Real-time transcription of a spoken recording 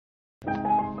Welcome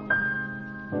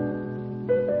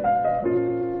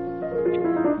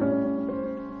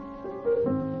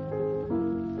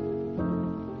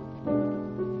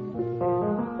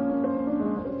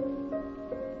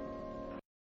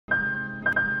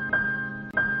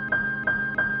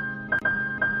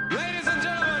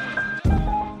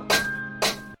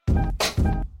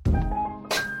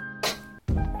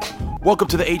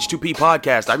to the H2P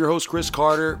podcast. I'm your host, Chris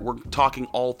Carter. We're talking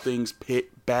all things Pitt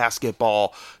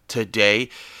basketball today.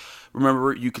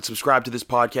 Remember, you can subscribe to this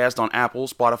podcast on Apple,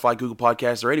 Spotify, Google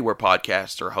Podcasts, or anywhere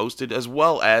podcasts are hosted, as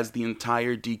well as the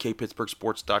entire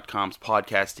DKPittsburghSports.com's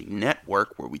podcasting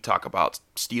network, where we talk about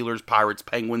Steelers, Pirates,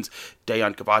 Penguins.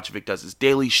 Dejan Kovacevic does his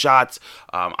daily shots.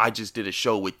 I just did a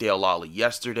show with Dale Lally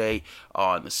yesterday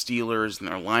on the Steelers and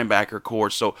their linebacker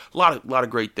core. So a lot of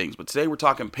great things. But today we're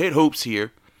talking Pitt hoops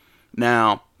here.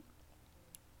 Now,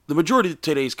 the majority of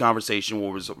today's conversation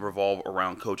will revolve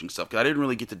around coaching stuff, because I didn't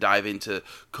really get to dive into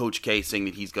Coach K saying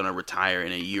that he's going to retire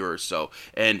in a year or so.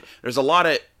 And there's a lot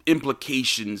of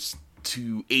implications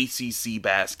to ACC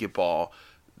basketball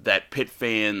that Pitt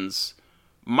fans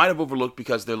might have overlooked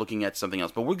because they're looking at something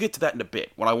else. But we'll get to that in a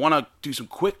bit. What I want to do some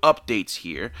quick updates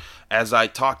here, as I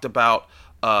talked about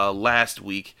last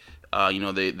week.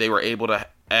 They were able to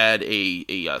add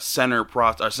a center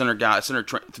guy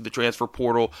to the transfer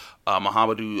portal,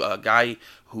 Mohamedou Gueye,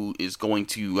 who is going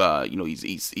to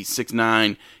he's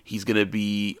 6'9". He's going to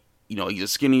be, he's a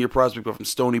skinnier prospect, but from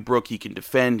Stony Brook. He can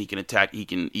defend, he can attack, he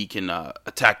can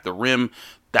attack the rim.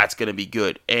 That's going to be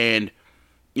good. And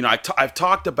I've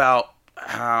talked about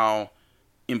how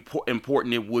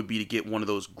important it would be to get one of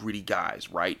those gritty guys,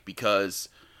 right? Because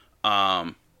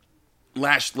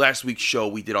Last week's show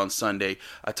we did on Sunday,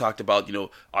 I talked about,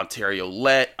 Ontario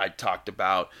Lett. I talked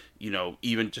about,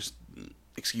 even just,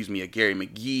 a Gary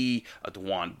McGee, a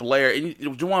DeJuan Blair. And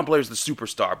DeJuan Blair is the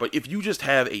superstar, but if you just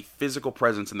have a physical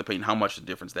presence in the paint, how much of a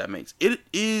difference that makes. It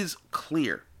is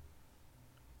clear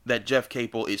that Jeff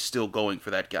Capel is still going for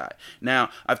that guy.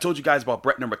 Now, I've told you guys about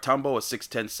Brett Mutombo, a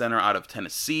 6'10" center out of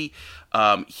Tennessee.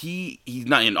 He's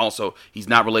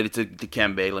not related to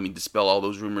Dikembe. Let me dispel all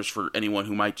those rumors for anyone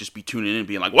who might just be tuning in and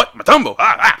being like, what, Mutombo?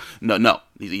 No,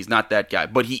 he's not that guy.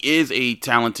 But he is a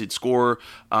talented scorer.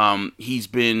 He's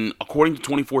been, according to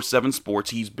 24/7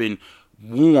 Sports, he's been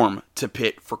warm to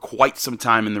Pitt for quite some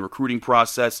time in the recruiting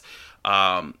process.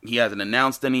 He hasn't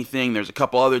announced anything. There's a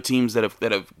couple other teams that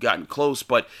have gotten close,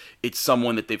 but it's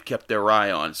someone that they've kept their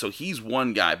eye on. So he's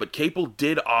one guy. But Capel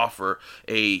did offer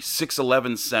a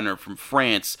 6'11" center from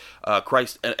France,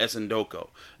 Christ Essendoko.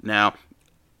 Now,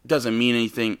 doesn't mean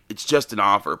anything. It's just an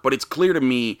offer. But it's clear to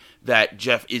me that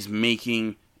Jeff is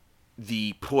making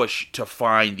the push to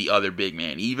find the other big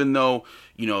man, even though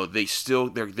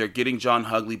they're getting John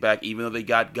Hugley back, even though they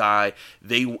got Guy,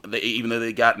 even though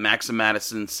they got Maxim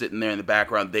Madison sitting there in the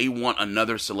background, they want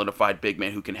another solidified big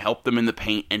man who can help them in the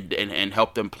paint and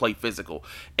help them play physical.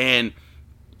 And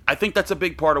I think that's a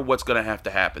big part of what's going to have to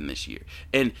happen this year.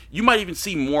 And you might even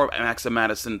see more of Maxim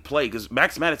Madison play, because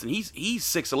Maxim Madison, he's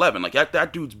 6'11". Like,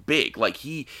 that dude's big. Like,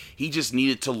 he just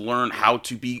needed to learn how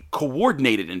to be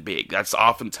coordinated and big. That's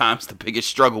oftentimes the biggest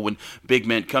struggle when big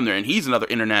men come there. And he's another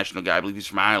international guy. I believe he's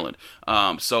from Ireland.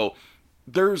 So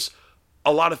there's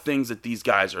a lot of things that these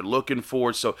guys are looking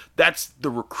for. So that's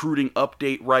the recruiting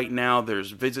update right now.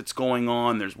 There's visits going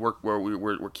on. There's work where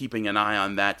we're keeping an eye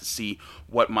on that to see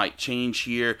what might change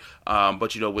here.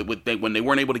 But when they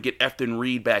weren't able to get Efton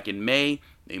Reed back in May,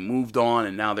 they moved on,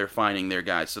 and now they're finding their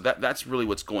guys. So that's really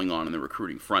what's going on in the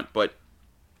recruiting front. But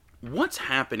what's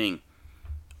happening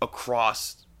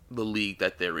across the league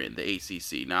that they're in, the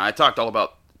ACC? Now, I talked all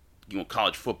about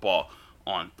college football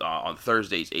on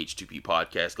Thursday's H2P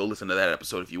podcast. Go listen to that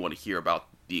episode if you want to hear about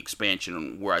the expansion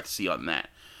and where I see on that.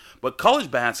 But college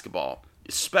basketball,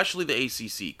 especially the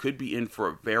ACC, could be in for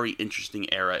a very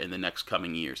interesting era in the next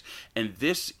coming years. And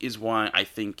this is why I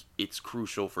think it's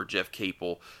crucial for Jeff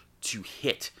Capel to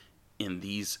hit in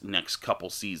these next couple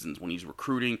seasons when he's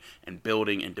recruiting and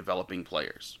building and developing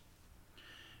players.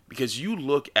 Because you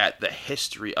look at the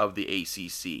history of the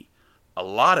ACC, a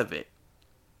lot of it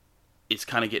is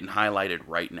kind of getting highlighted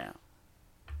right now.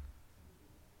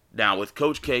 Now, with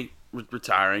Coach K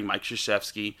retiring, Mike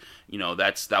Krzyzewski,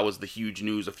 that was the huge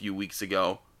news a few weeks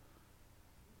ago.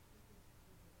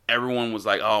 Everyone was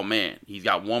like, oh man, he's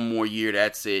got one more year,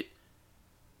 that's it.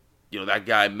 That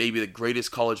guy may be the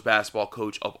greatest college basketball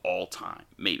coach of all time,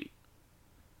 maybe.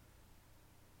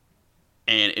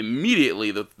 And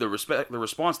immediately, the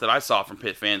response that I saw from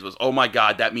Pitt fans was, oh my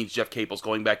God, that means Jeff Capel's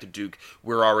going back to Duke.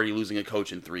 We're already losing a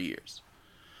coach in 3 years.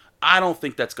 I don't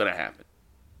think that's going to happen.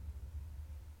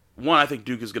 One, I think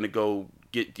Duke is going to go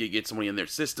get somebody in their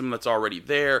system that's already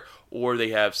there, or they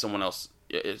have someone else.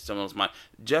 Someone else might.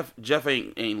 Jeff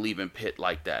ain't leaving Pitt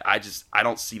like that. I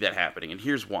don't see that happening, and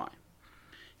here's why.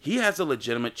 He has a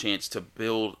legitimate chance to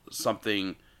build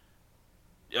something,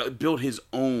 build his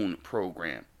own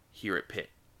program here at Pitt,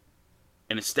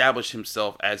 and establish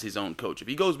himself as his own coach. If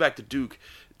he goes back to Duke,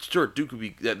 sure, Duke would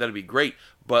be that'd be great,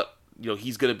 but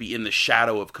he's going to be in the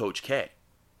shadow of Coach K.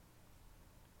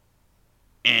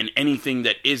 And anything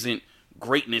that isn't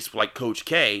greatness like Coach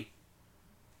K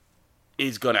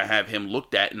is going to have him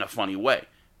looked at in a funny way,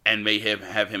 and may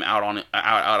have him out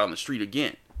on the street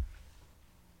again.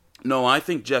 No, I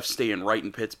think Jeff's staying right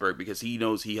in Pittsburgh because he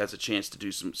knows he has a chance to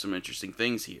do some interesting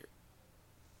things here.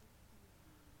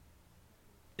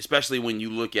 Especially when you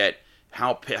look at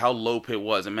how low Pitt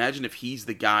was. Imagine if he's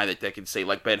the guy that can say,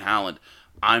 like Ben Howland,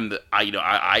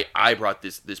 I brought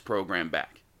this program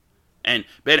back. And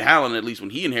Ben Howland, at least when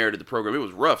he inherited the program, it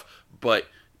was rough, but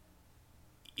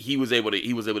he was able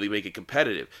to make it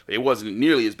competitive. It wasn't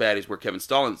nearly as bad as where Kevin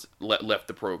Stallings left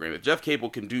the program. If Jeff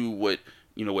Capel can do what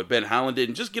Ben Howland did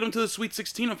and just get them to the Sweet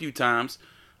 16 a few times,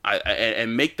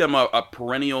 and make them a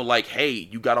perennial, like, hey,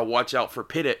 you got to watch out for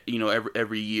Pitt,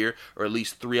 every year, or at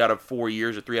least 3 out of 4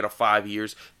 years or 3 out of 5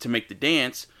 years to make the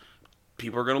dance.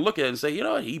 People are going to look at it and say,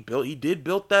 he did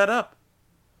build that up.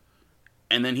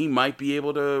 And then he might be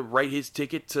able to write his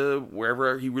ticket to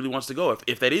wherever he really wants to go.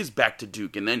 If that is back to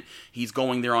Duke, and then he's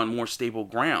going there on more stable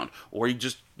ground, or he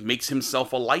just makes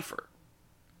himself a lifer.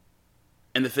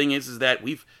 And the thing is that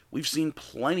we've seen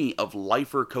plenty of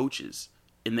lifer coaches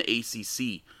in the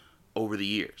ACC over the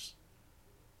years.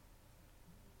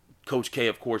 Coach K,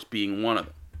 of course, being one of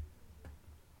them.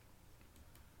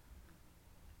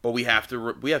 But we have to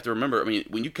remember. I mean,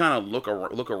 when you kind of look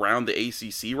around the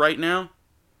ACC right now,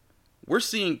 we're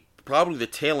seeing probably the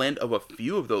tail end of a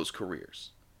few of those careers.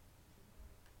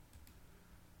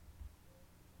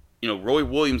 Roy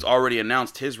Williams already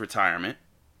announced his retirement.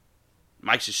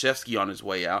 Mike Krzyzewski on his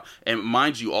way out. And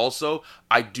mind you, also,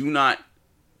 I do not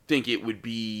think it would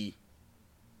be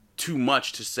too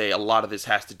much to say a lot of this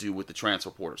has to do with the transfer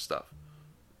portal stuff.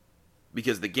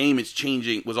 Because the game is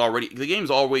changing, the game's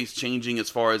always changing as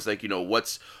far as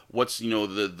what's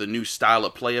the new style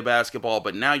of play of basketball,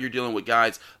 but now you're dealing with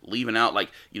guys leaving out,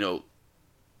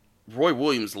 Roy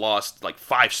Williams lost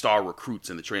 5-star recruits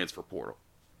in the transfer portal.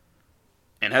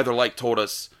 And Heather Lyke told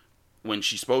us when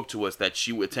she spoke to us that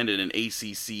she attended an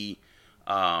ACC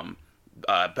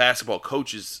basketball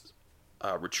coaches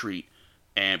retreat,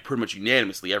 and pretty much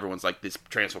unanimously everyone's like, this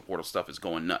transfer portal stuff is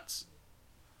going nuts.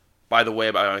 By the way,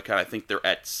 I think they're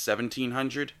at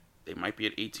 1,700. They might be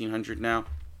at 1,800 now.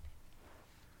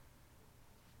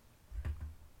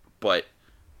 But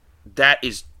that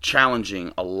is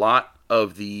challenging a lot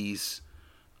of these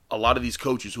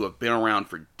coaches who have been around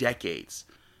for decades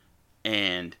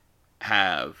and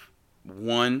have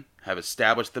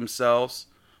established themselves.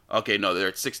 Okay, no, they're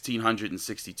at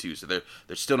 1,662, so they're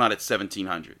still not at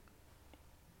 1,700.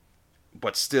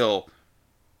 But still,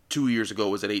 2 years ago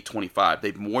was at 825.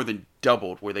 They've more than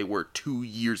doubled where they were 2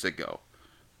 years ago.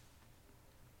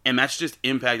 And that's just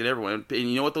impacted everyone. And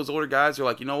you know what? Those older guys are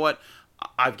like, you know what?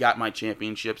 I've got my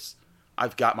championships.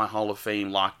 I've got my Hall of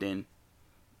Fame locked in.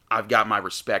 I've got my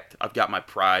respect. I've got my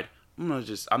pride.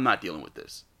 I'm not dealing with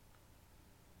this.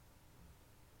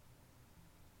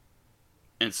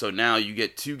 And so now you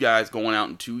get two guys going out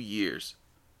in 2 years.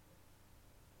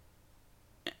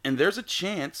 And there's a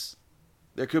chance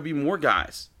there could be more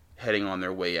guys heading on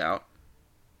their way out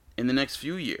in the next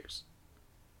few years.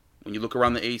 When you look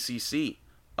around the ACC,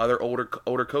 other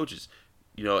older coaches,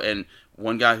 and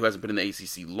one guy who hasn't been in the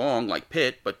ACC long, like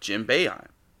Pitt, but Jim Boeheim.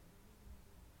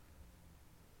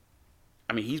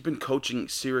 I mean, he's been coaching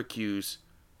Syracuse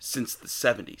since the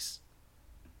 70s.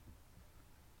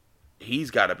 He's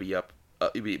got to be up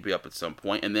at some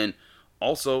point. And then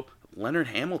also Leonard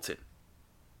Hamilton.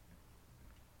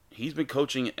 He's been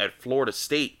coaching at Florida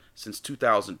State since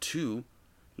 2002.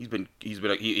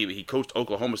 He coached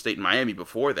Oklahoma State and Miami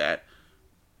before that.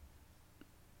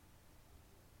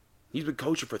 He's been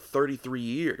coaching for 33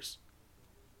 years.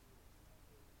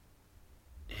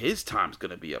 His time's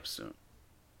going to be up soon.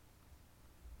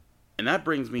 And that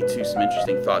brings me to some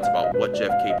interesting thoughts about what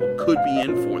Jeff Capel could be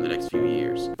in for in the next few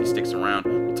years. If he sticks around,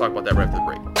 we'll talk about that right after the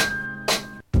break.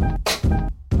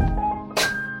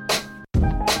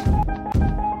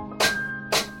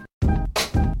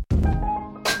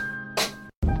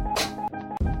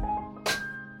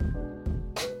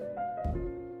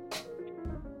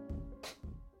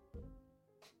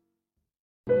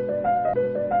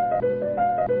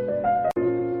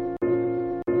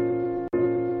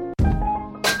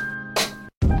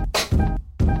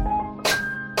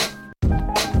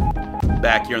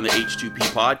 here on the H2P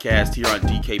podcast here on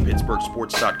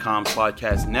DKPittsburghSports.com's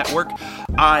podcast network.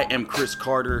 I am Chris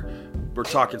Carter. We're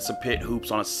talking some Pitt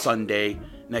hoops on a Sunday.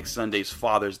 Next Sunday's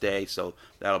Father's Day, so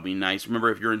that'll be nice. Remember,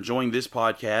 if you're enjoying this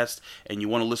podcast and you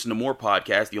want to listen to more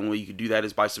podcasts, the only way you can do that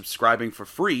is by subscribing for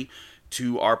free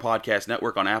to our podcast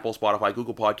network on Apple, Spotify,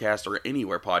 Google Podcasts, or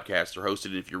anywhere podcasts are hosted.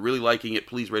 And if you're really liking it,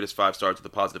 please rate us 5 stars with a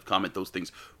positive comment. Those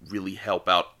things really help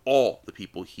out all the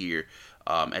people here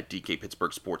at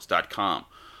DKPittsburghSports.com.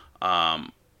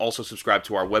 Also, subscribe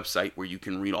to our website where you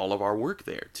can read all of our work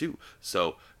there, too.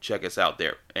 So check us out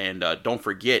there. And don't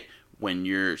forget, when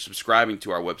you're subscribing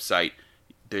to our website,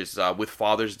 there's with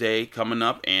Father's Day coming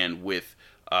up and with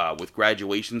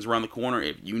graduations around the corner,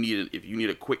 if you need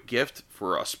a quick gift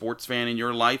for a sports fan in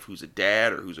your life who's a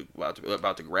dad or who's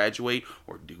about to graduate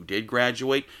or who did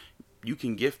graduate, you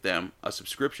can gift them a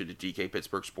subscription to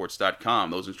DKPittsburghSports.com.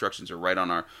 Those instructions are right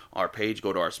on our page.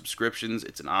 Go to our subscriptions.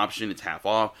 It's an option. It's half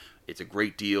off. It's a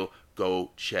great deal. Go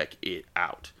check it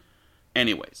out.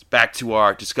 Anyways, back to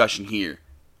our discussion here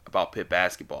about Pitt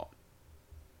basketball.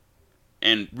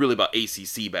 And really about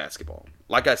ACC basketball.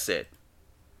 Like I said,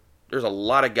 there's a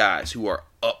lot of guys who are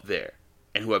up there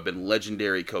and who have been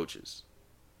legendary coaches.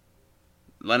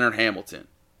 Leonard Hamilton,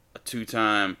 a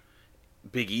 2-time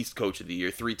Big East Coach of the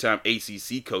Year, 3-time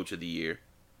ACC Coach of the Year.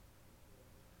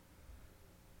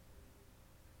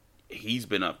 He's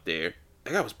been up there.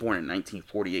 That guy was born in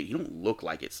 1948. He don't look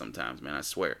like it sometimes, man, I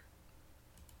swear.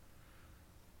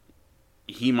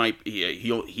 He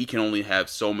can only have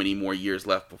so many more years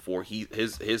left before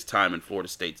his time in Florida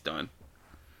State's done.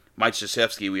 Mike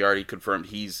Krzyzewski, we already confirmed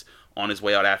he's on his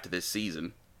way out after this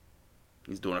season.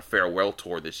 He's doing a farewell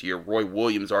tour this year. Roy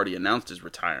Williams already announced his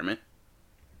retirement.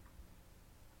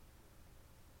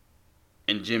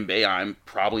 And Jim Boeheim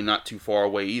probably not too far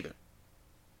away either.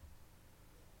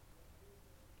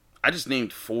 I just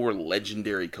named 4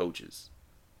 legendary coaches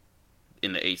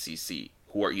in the ACC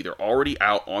who are either already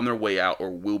out, on their way out, or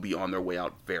will be on their way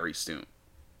out very soon.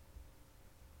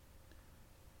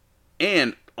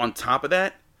 And on top of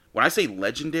that, when I say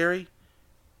legendary,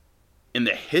 in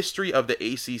the history of the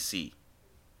ACC,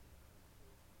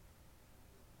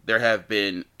 there have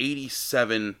been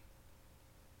 87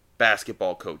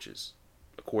 basketball coaches,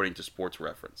 according to Sports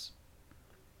Reference,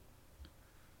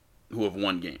 who have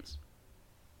won games.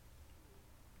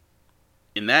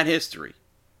 In that history,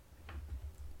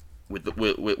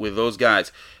 with those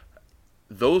guys,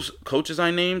 those coaches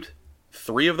I named,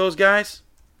 3 of those guys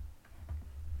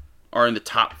are in the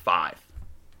top 5.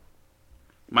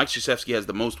 Mike Krzyzewski has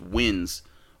the most wins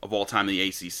of all time in the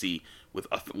ACC with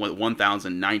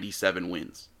 1,097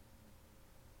 wins.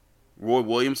 Roy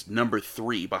Williams, number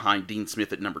 3, behind Dean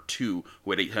Smith at number 2,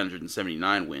 who had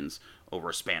 879 wins over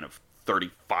a span of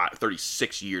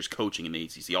 36 years coaching in the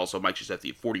ACC. Also, Mike Krzyzewski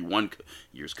had 41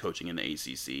 years coaching in the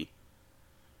ACC.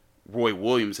 Roy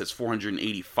Williams has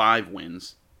 485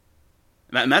 wins.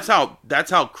 And that's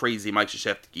how crazy Mike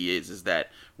Krzyzewski is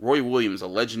that Roy Williams, a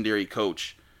legendary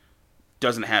coach,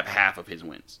 doesn't have half of his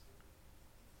wins.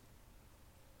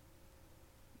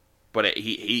 But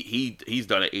he's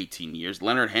done it 18 years.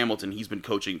 Leonard Hamilton, he's been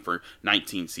coaching for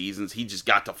 19 seasons. He just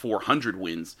got to 400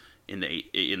 wins in the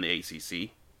ACC.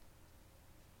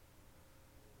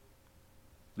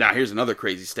 Now, here's another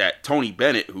crazy stat. Tony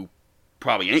Bennett, who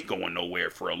probably ain't going nowhere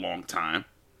for a long time,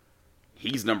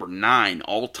 he's number 9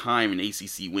 all-time in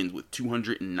ACC wins with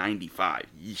 295.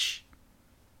 Yeesh.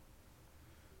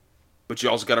 But you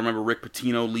also got to remember Rick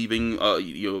Pitino leaving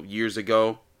years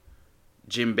ago.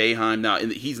 Jim Boeheim, now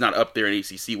he's not up there in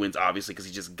ACC wins, obviously, because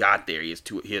he just got there. He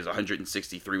has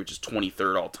 163, which is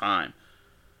 23rd all-time.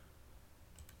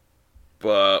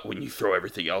 But when you throw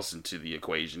everything else into the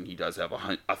equation, he does have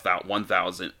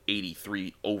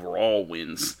 1,083 overall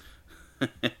wins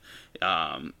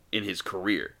in his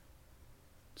career.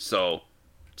 So,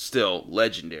 still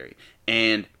legendary.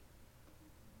 And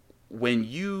when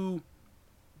you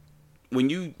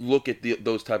look at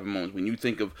those type of moments, when you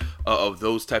think of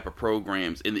those type of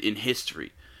programs in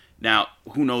history, now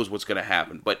who knows what's going to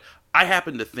happen? But I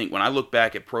happen to think when I look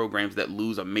back at programs that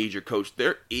lose a major coach,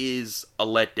 there is a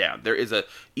letdown. There is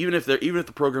even if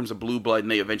the program's a blue blood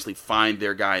and they eventually find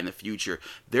their guy in the future,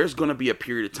 there's going to be a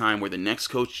period of time where the next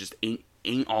coach just ain't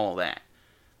all that.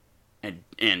 And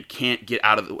can't get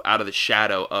out of the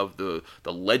shadow of the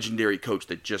legendary coach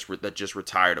that just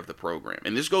retired of the program.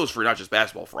 And this goes for not just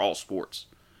basketball, for all sports.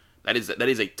 That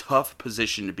is a tough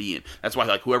position to be in. That's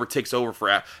why whoever takes over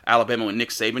for Alabama when Nick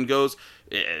Saban goes,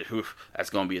 that's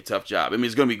going to be a tough job. I mean,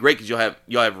 it's going to be great because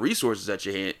you'll have resources at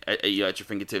your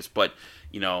fingertips. But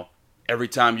every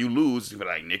time you lose, you'll be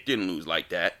like, Nick didn't lose like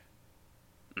that.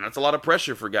 And that's a lot of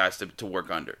pressure for guys to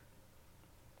work under.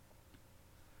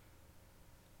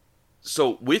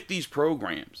 So with these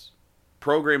programs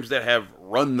that have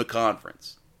run the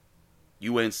conference,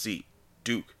 UNC,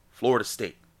 Duke, Florida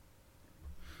State,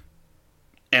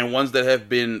 and ones that have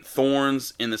been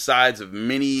thorns in the sides of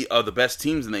many of the best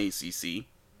teams in the ACC,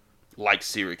 like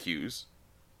Syracuse,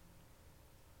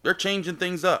 they're changing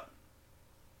things up.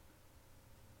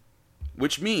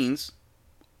 Which means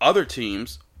other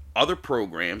teams, other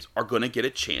programs are going to get a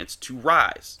chance to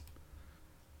rise.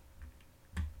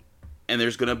 And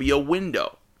there's going to be a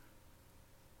window.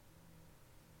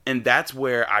 And that's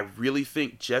where I really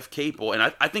think Jeff Capel,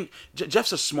 and I think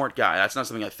Jeff's a smart guy. That's not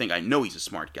something I think. I know he's a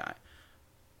smart guy.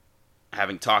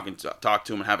 Having talked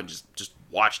to him and having just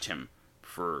watched him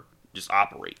for just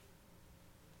operate.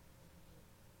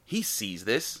 He sees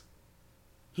this.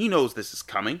 He knows this is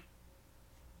coming.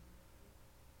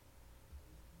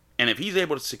 And if he's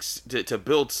able to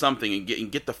build something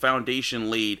and get the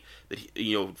foundation laid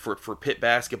that for Pitt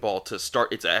basketball to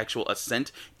start its actual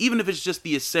ascent, even if it's just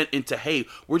the ascent into, hey,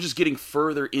 we're just getting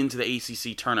further into the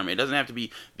ACC tournament. It doesn't have to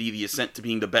be the ascent to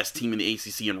being the best team in the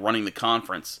ACC and running the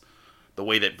conference, the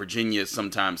way that Virginia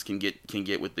sometimes can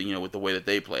get with the way that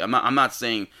they play. I'm not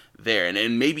saying there,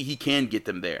 and maybe he can get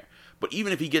them there, but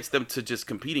even if he gets them to just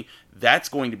competing, that's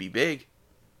going to be big.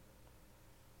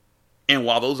 And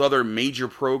while those other major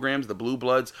programs, the Blue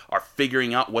Bloods, are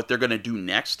figuring out what they're going to do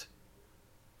next,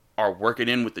 are working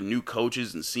in with the new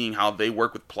coaches and seeing how they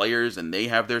work with players and they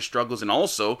have their struggles, and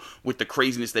also with the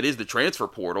craziness that is the transfer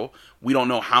portal, we don't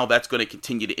know how that's going to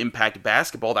continue to impact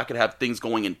basketball. That could have things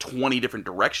going in 20 different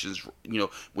directions,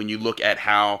 when you look at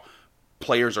how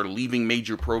players are leaving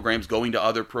major programs, going to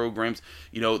other programs.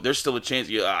 There's still a chance.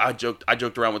 I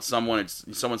joked around with someone, and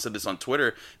someone said this on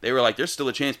Twitter. They were like, "There's still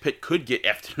a chance Pitt could get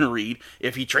Efton Reed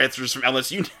if he transfers from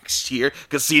LSU next year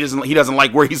because he doesn't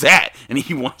like where he's at, and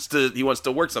he wants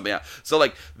to work something out." So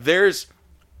there's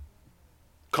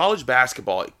college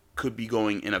basketball could be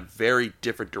going in a very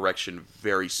different direction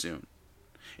very soon,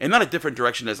 and not a different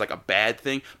direction as a bad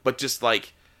thing, but just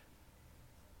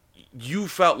you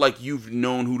felt like you've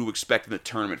known who to expect in the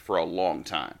tournament for a long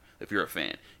time. If you're a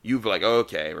fan, you've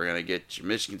okay, we're gonna get your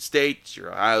Michigan State,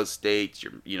 your Ohio State,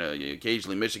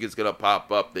 occasionally Michigan's gonna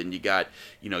pop up. Then you got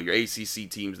your ACC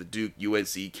teams, the Duke,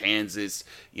 UNC, Kansas,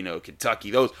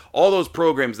 Kentucky, all those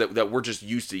programs that we're just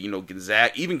used to.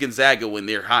 Gonzaga when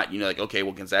they're hot, okay,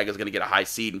 well Gonzaga's gonna get a high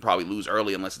seed and probably lose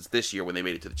early unless it's this year when they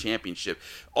made it to the championship.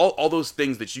 All those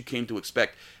things that you came to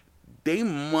expect, they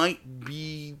might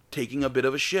be taking a bit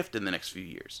of a shift in the next few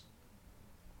years.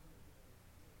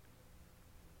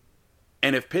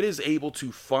 And if Pitt is able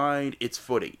to find its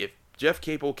footing, if Jeff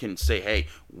Capel can say, hey,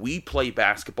 we play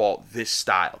basketball this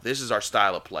style, this is our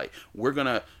style of play, we're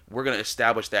gonna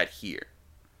establish that here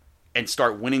and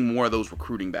start winning more of those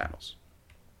recruiting battles,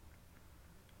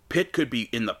 Pitt could be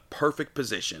in the perfect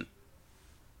position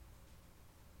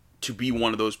to be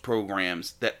one of those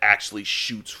programs that actually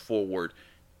shoots forward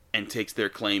and takes their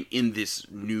claim in this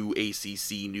new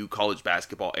ACC, new college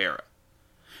basketball era.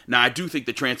 Now, I do think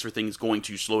the transfer thing is going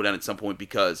to slow down at some point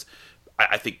because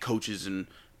I think coaches and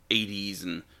ADs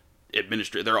and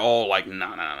administrators, they're all like,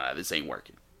 no, this ain't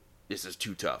working. This is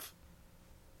too tough.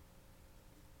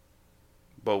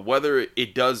 But whether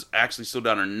it does actually slow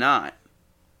down or not,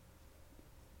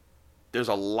 there's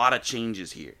a lot of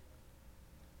changes here.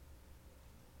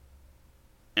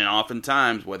 And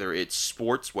oftentimes, whether it's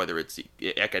sports, whether it's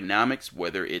economics,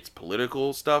 whether it's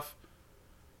political stuff,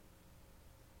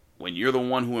 when you're the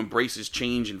one who embraces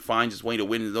change and finds his way to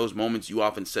win in those moments, you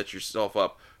often set yourself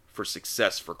up for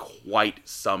success for quite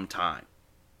some time.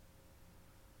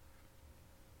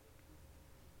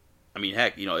 I mean,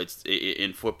 heck, it's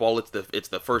in football. It's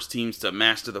the first teams to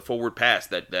master the forward pass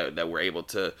that were able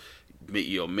to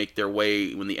make their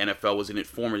way when the NFL was in its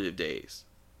formative days.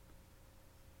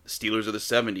 The Steelers of the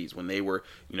 70s, when they were,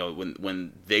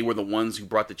 when they were the ones who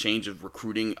brought the change of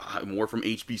recruiting more from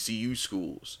HBCU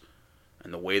schools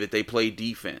and the way that they played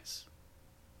defense.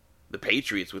 The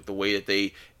Patriots with the way that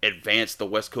they advanced the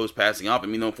West Coast passing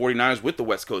offense. The 49ers with the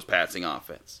West Coast passing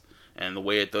offense. And the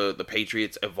way that the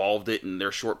Patriots evolved it in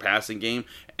their short passing game.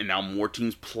 And now more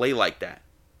teams play like that.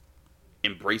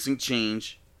 Embracing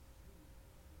change.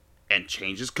 And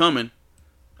change is coming.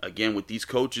 Again, with these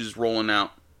coaches rolling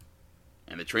out.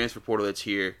 And the transfer portal that's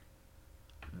here.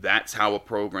 That's how a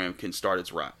program can start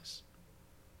its rise.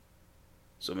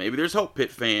 So maybe there's hope,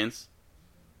 Pitt fans.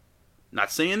 Not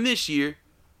saying this year,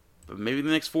 but maybe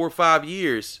the next 4 or 5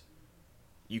 years,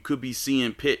 you could be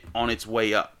seeing Pitt on its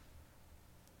way up.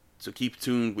 So keep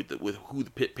tuned with who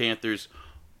the Pitt Panthers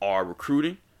are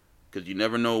recruiting, because you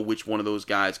never know which one of those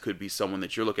guys could be someone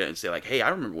that you're looking at and say, hey, I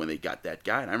remember when they got that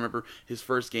guy, and I remember his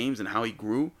first games and how he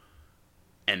grew.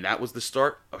 And that was the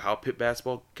start of how Pitt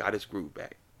basketball got its groove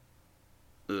back.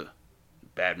 Ugh.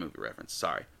 Bad movie reference.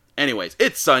 Sorry. Anyways,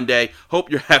 it's Sunday. Hope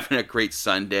you're having a great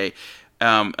Sunday.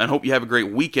 And hope you have a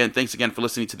great weekend. Thanks again for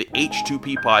listening to the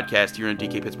H2P podcast here on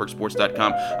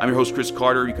DKPittsburghSports.com. I'm your host, Chris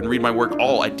Carter. You can read my work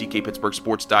all at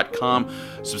DKPittsburghSports.com.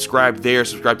 Subscribe there.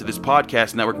 Subscribe to this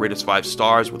podcast network. Rate us 5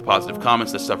 stars with positive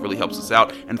comments. That stuff really helps us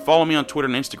out. And follow me on Twitter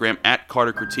and Instagram at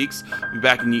Carter Critiques. I'll be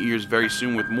back in your ears very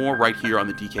soon with more right here on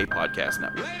the DK Podcast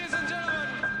Network.